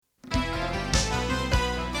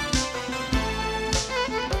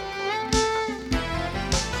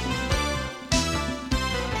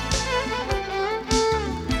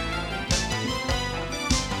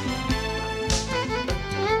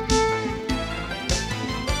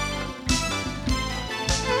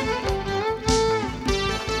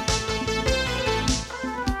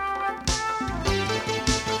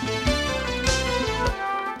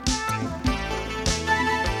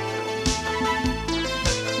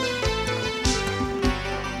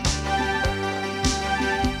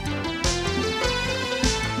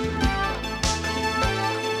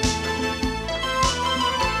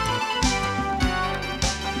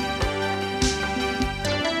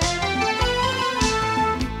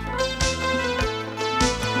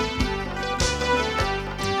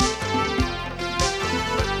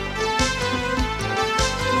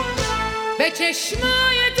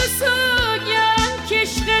چشمای تو سوگن که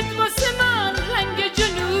عشقت واسه من رنگ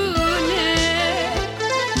جنونه،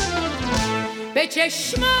 به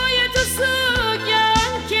چشمای تو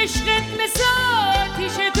سوگن که عشقت مثل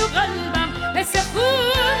آتیش تو قلبم مثل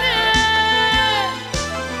خونه.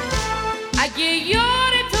 اگه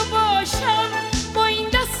یار تو باشم با این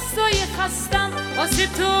دستای خستم واسه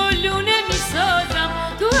تو لونه میسازم،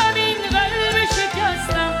 تو همین قلب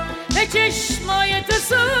شکستم. به چشمای تو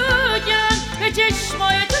سوگن، به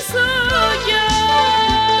چشمای تو سوگن.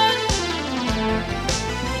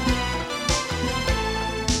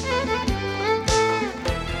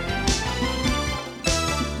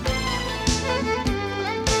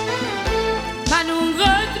 من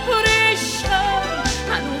اونقدر پر عشقم،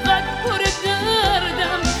 من اونقدر پر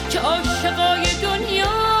دردم که عاشقای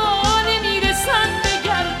دنیا نمیرسن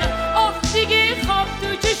بگردم. آخ دیگه خواب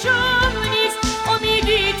تو چشام نیست،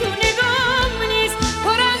 امیدی تو نگام نیست،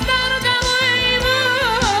 پر از دردم و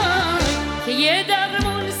ایوان که یه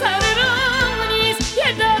درمون سر راه نیست،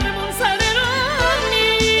 یه درمون سر راه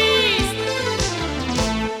نیست.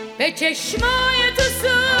 به چشمای تو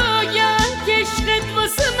سوگن که عشقت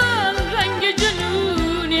واسه من رنگ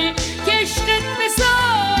جنونه، که عشقت مثل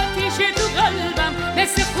آتیش تو قلبم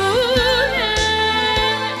مثل خونه.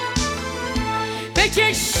 به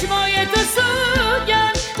چشمای تو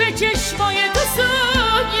سوگن، به چشمای تو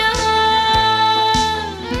سوگن.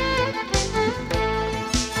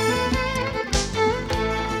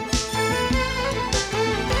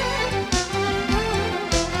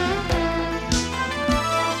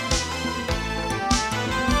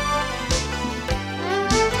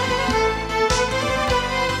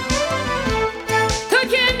 تو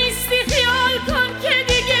که نیستی خیال کن که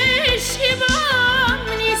دیگه عشقی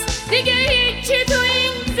بام نیست، دیگه هیچی تو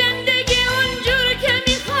این زندگی اونجور که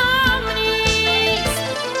میخوام نیست.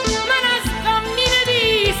 من از غم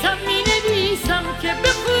مینویسم، مینویسم که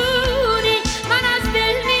بخونی، من از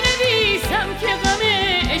دل مینویسم که غم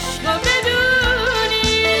عشقو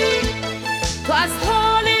بدونی. تو از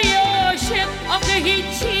حال عاشق آخه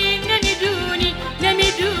هیچی نمیدونی،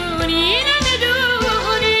 نمیدونی،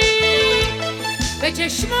 نمیدونی. به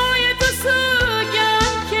چشمای تو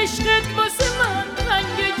سوگن که عشقت واسه من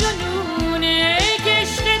رنگ جنونه، که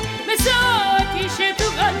عشقت مثل آتیش تو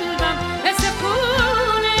قلبم مثل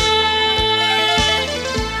خونه.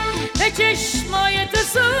 به چشمای تو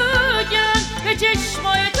سوگن، به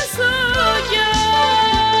چشمای تو سوگن.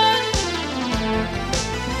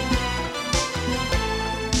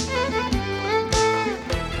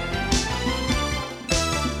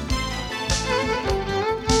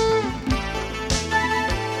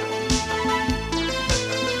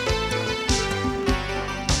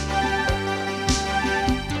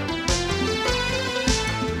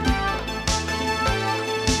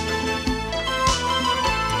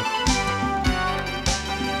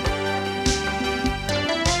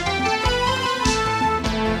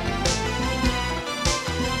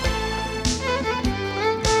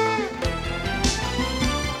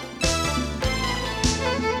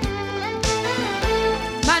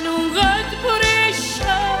 من اونقدر پر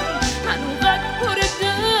عشقم، من اونقدر پر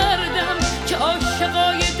دردم که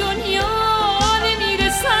عاشقای دنیا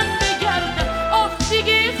نمیرسن بگردم. آخ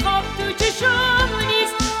دیگه خواب تو چشام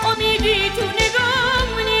نیست، امیدی تو نگام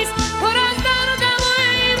نیست، پر از دردم و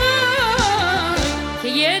ایوان که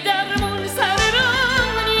یه درمون سر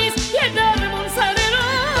راه نیست، یه درمون سر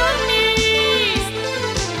راه نیست.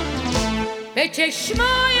 به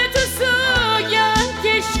چشمای تو سوگن که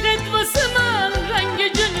عشقت واسه من رنگ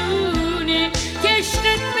جنونه، که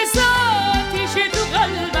عشقت مثل آتیش تو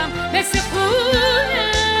قلبم مثل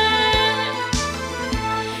خونه.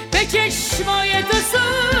 به چشمای تو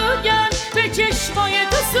سوگن، به چشمای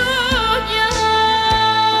تو سوگن.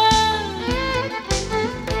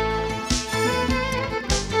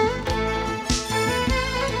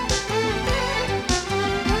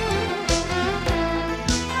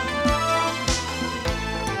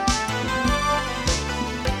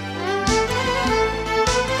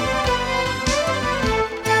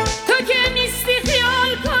 تو که نیستی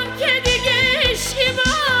خیال کن که دیگه عشقی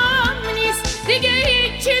بام نیست، دیگه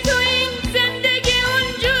هیچی تو این زندگی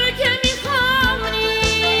اونجور که میخوام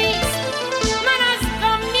نیست. من از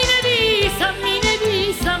غم مینویسم،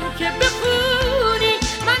 مینویسم که بخونی،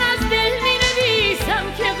 من از دل مینویسم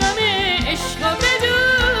که غم عشقو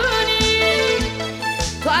بدونی.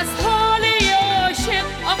 تو از حال عاشق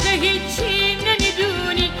آخه هیچی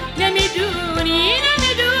نمیدونی، نمیدونی،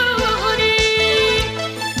 نمیدونی.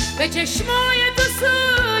 به چشمای